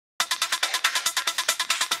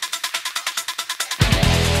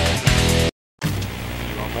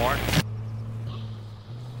more.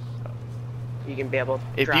 You can be able to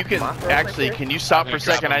If drop you can them off real actually, quick can you stop for a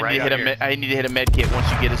second? I need to hit a med kit once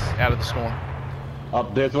you get us out of the storm. Oh,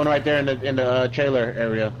 there's one right there in the trailer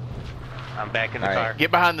area. I'm back in the car. Get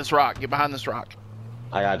behind this rock. Get behind this rock.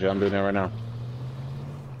 I got you. I'm doing that right now.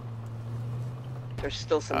 There's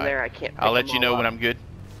still some there. I can't. I'll let you know when I'm good.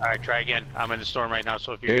 All right, try again. I'm in the storm right now,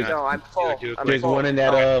 so if you're No, I'm full. There's one in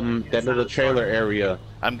that that little trailer area.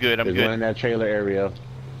 I'm good. I'm There's good. one in that trailer area.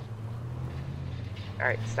 All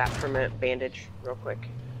right, stop for a minute. Bandage, real quick.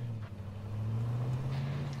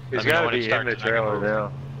 He's got to be in the trailer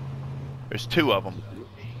now. There's two of them.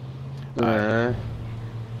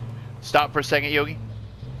 Stop for a second, Yogi.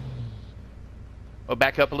 Oh,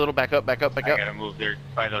 back up a little. Back up. Back up. Back up. I gotta move there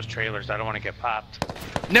by those trailers. I don't want to get popped.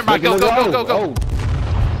 Never mind. Go.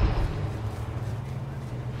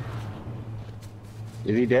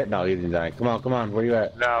 Is he dead? No, he didn't die. Come on. Where you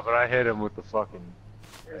at? No, but I hit him with the fucking.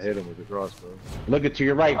 I hit him with the crossbow. Look at to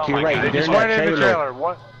your right. To your right. They just went in the trailer.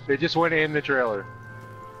 What? They just went in the trailer.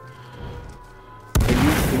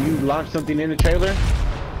 Can you launch something in the trailer?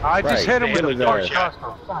 I just hit him with a dark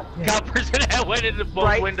crossbow. Coppers that went into both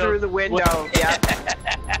right windows. through the window. Yeah.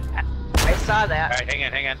 I saw that. All right,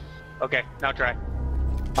 hang on. Okay, now try.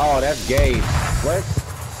 Oh, that's gay. What?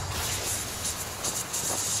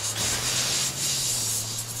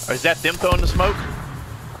 Or is that them throwing the smoke?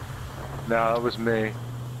 No, it was me.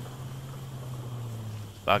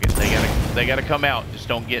 Fuck it. They gotta come out. Just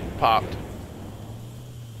don't get popped.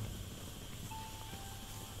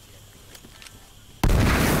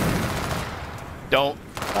 Don't.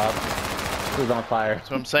 Who's on fire? That's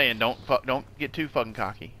what I'm saying. Don't get too fucking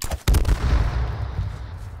cocky.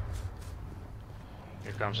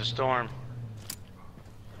 Here comes a storm.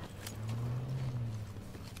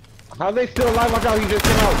 How are they still alive? Watch out! He just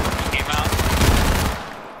came out. Came out.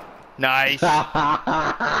 Nice.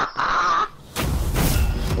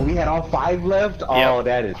 We had all 5 left. Oh,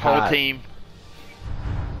 that is hot. Whole team.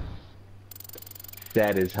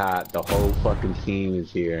 That is hot. The whole fucking team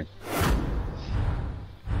is here.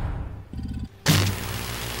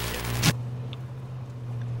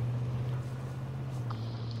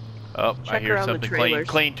 Oh, I hear something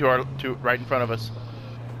clean to right in front of us.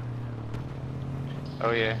 Oh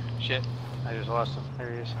yeah, shit. I just lost him.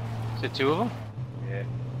 There he is. Is it 2 of them? Yeah.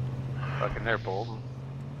 Fucking they're Bolton.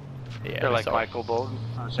 Yeah, they're like Michael Bolton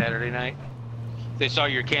on Saturday night. They saw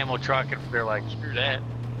your camo truck and they're like, screw that.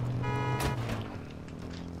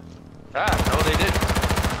 Ah, no they didn't.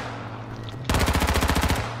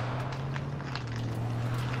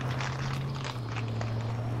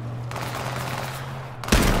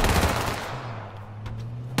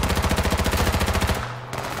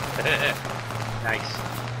 Nice.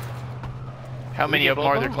 How many of them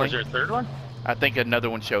are there, Clint? Was there a third one? I think another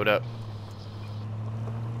one showed up.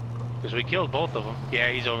 Because we killed both of them. Yeah,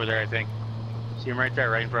 he's over there, I think. See him right there,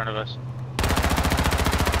 right in front of us.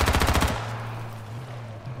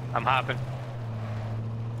 I'm hopping.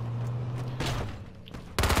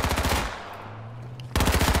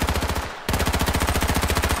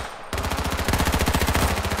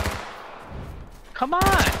 Come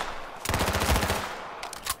on!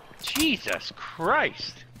 Jesus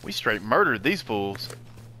Christ! We straight murdered these fools.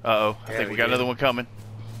 Uh-oh, I think we got another one coming.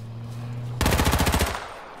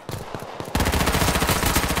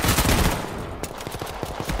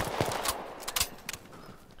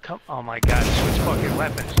 Oh my god, switch fucking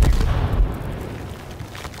weapons.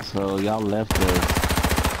 So y'all left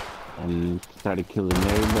us and started killing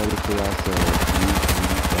everybody for y'all,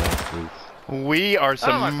 so we are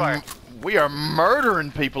we are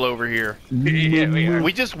murdering people over here. Yeah, we are.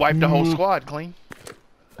 We just wiped the whole squad clean.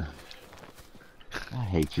 I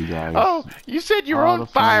hate you guys. Oh, you said you were on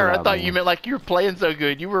fire. I thought you meant like you were playing so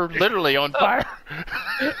good. You were literally on fire.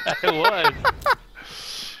 It was.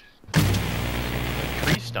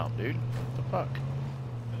 Tree stump, dude. What the fuck?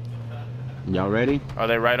 Y'all ready? Are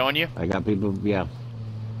they right on you? I got people, yeah.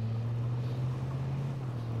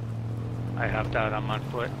 I hopped out on my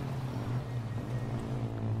foot.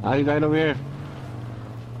 Oh, you right over here.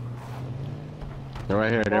 They're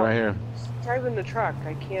right here, they're right here. Driving the truck,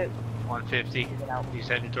 I can't. 150. He's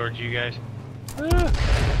heading towards you guys.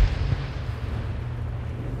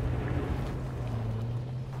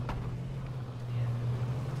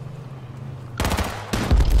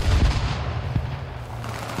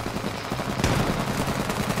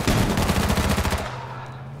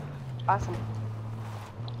 Awesome.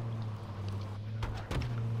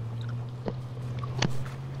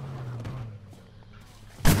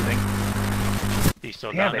 He's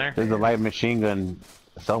still down there? There's a light machine gun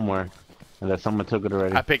somewhere. Unless someone took it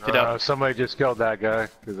already. I picked it up. Somebody just killed that guy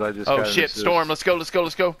because I just. Oh got shit! this- Storm, let's go, let's go,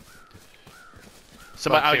 let's go.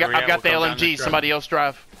 Somebody, Okay, I've got the we'll come down LMG. this Somebody else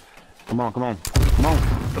drive. Come on, come on, come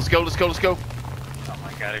on. Let's go, let's go, let's go. Oh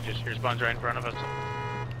my god! It just here's buns right in front of us. Oh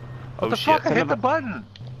What the shit! fuck? I hit the button.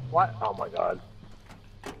 What? Oh my god.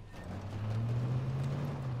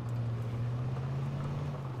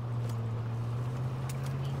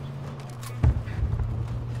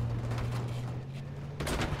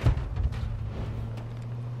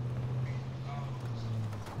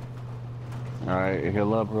 All right,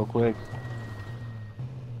 heal up real quick.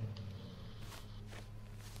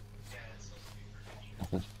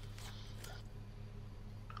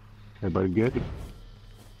 Everybody good?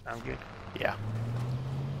 I'm good. Yeah.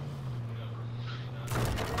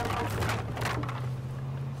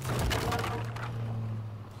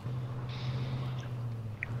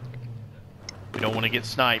 We don't want to get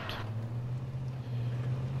sniped.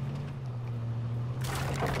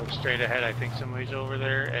 Go straight ahead. I think somebody's over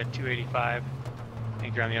there at 285. I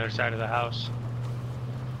think they're on the other side of the house.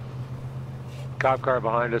 Cop car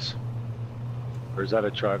behind us. Or is that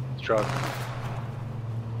a truck? Truck.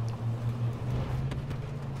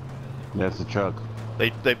 That's the truck.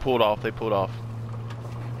 They pulled off. They pulled off.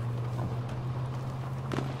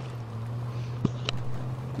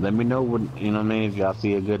 Let me know when, you know what I mean, if y'all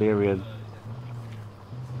see a good area.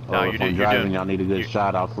 No, Or you're if I'm doing- driving, y'all need a good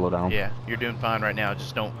shot, I'll slow down. Yeah, you're doing fine right now.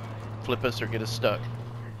 Just don't flip us or get us stuck.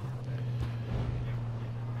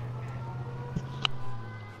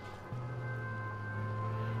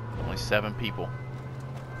 Only 7 people,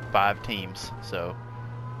 5 teams, so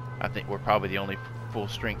I think we're probably the only full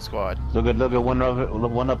strength squad. Look at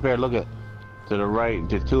one up there, look at. To the right,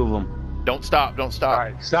 just 2 of them. Don't stop, don't stop.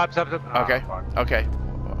 Alright, stop. Okay, Oh, fuck. okay.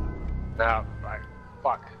 Now, right.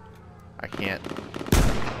 Fuck. I can't.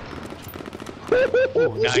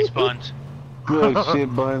 Ooh, nice buns. Good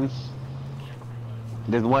shit, Buns.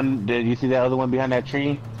 There's one, did you see that other one behind that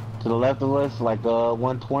tree? To the left of us, like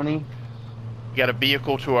 120? You got a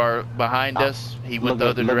vehicle to our behind us. He went the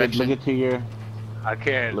other direction. Look at to your... I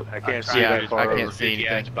can't see Yeah, that far I can't over. see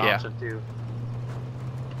anything. It's bouncing too.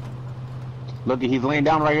 Look, he's laying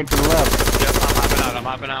down right here to the left. Yep, I'm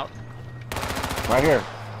hopping out. Right here.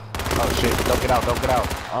 Oh shit, don't get out.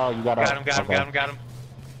 Oh, you got out. Got him.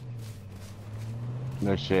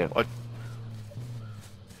 No shit.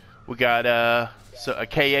 We got so a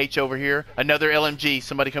KH over here. Another LMG.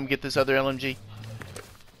 Somebody come get this other LMG.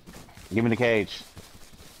 Give me the cage.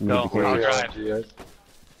 Give me Go, the I'll cage. drive. Yeah.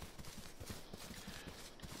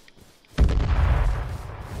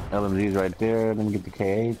 LMG's right there. Let me get the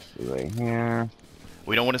cage. Right here.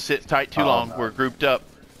 We don't want to sit tight too long. no. We're grouped up.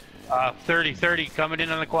 30 coming in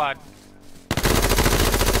on the quad.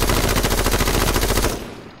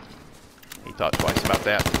 He thought twice about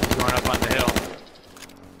that. Going up on the hill.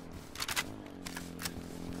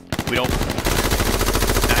 We don't.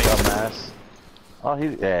 Nice. Dumbass. Oh,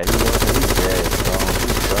 he's dead, bro.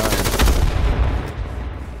 He's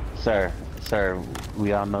done. Sir,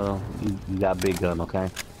 we all know you got a big gun, okay?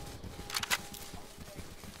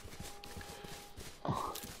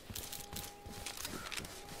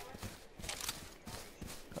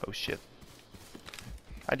 Oh shit.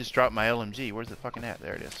 I just dropped my LMG. Where's it fucking at?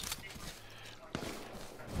 There it is.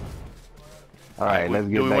 Alright, let's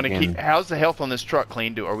Do get we back want to in. keep? How's the health on this truck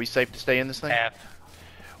clean? Are we safe to stay in this thing? Half.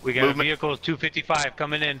 We got Movement. vehicles 255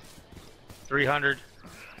 coming in. 300.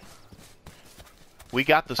 We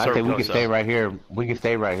got the I circle. think we can stay right here. We can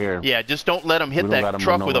stay right here. Yeah, just don't let them hit We don't let that 'em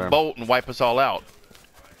truck go with a nowhere. bolt and wipe us all out.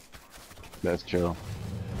 That's true.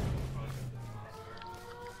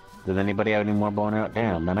 Does anybody have any more bone out?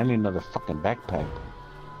 Damn, man, I need another fucking backpack.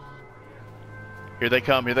 Here they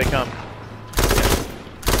come. Here they come.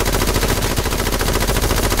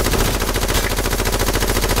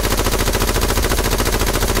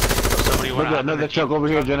 Somebody Look went at out another truck over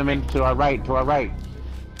here, gentlemen. To our right, to our right.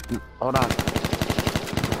 Hold on.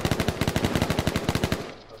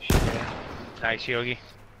 Nice, Yogi.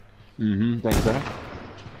 Mm-hmm. Thanks, sir.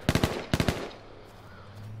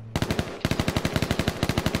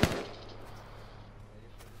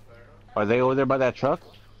 Are they over there by that truck?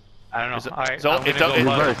 I don't know. Is it- All right, it's all- I'm it's gonna all- go it's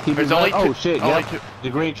huddle. Reverse. Keep There's it only right. two- Oh shit! only Yep. two. The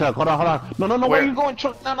green truck. Hold on, hold on. No, Where? where are you going,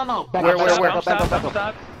 truck? No. Back Where, up, where, back where? up, back up, back up.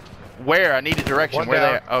 Stop. Where? I need a direction. One Where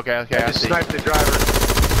down. they? Okay, okay. I Just see. sniped the driver.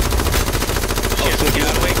 Shit,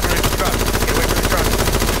 get away from the truck. Get away from the truck.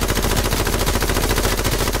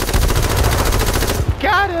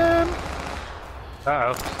 Got him.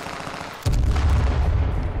 Uh-oh.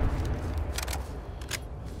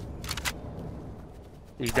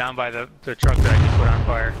 He's down by the truck that I just put on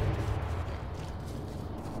fire.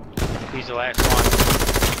 He's the last one.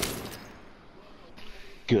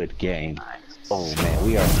 Good game. Nice. Oh man,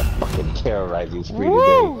 we are on a fucking terrorizing spree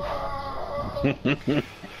Woo! today.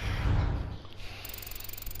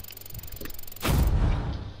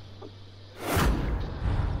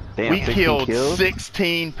 Damn, We 16 killed kills?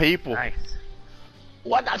 16 people. Nice.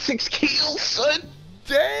 What? Got 6 kills, son?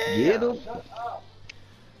 Damn. Get him.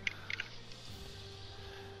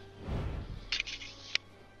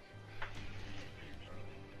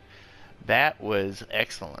 That was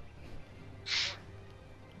excellent.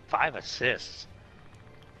 5 assists.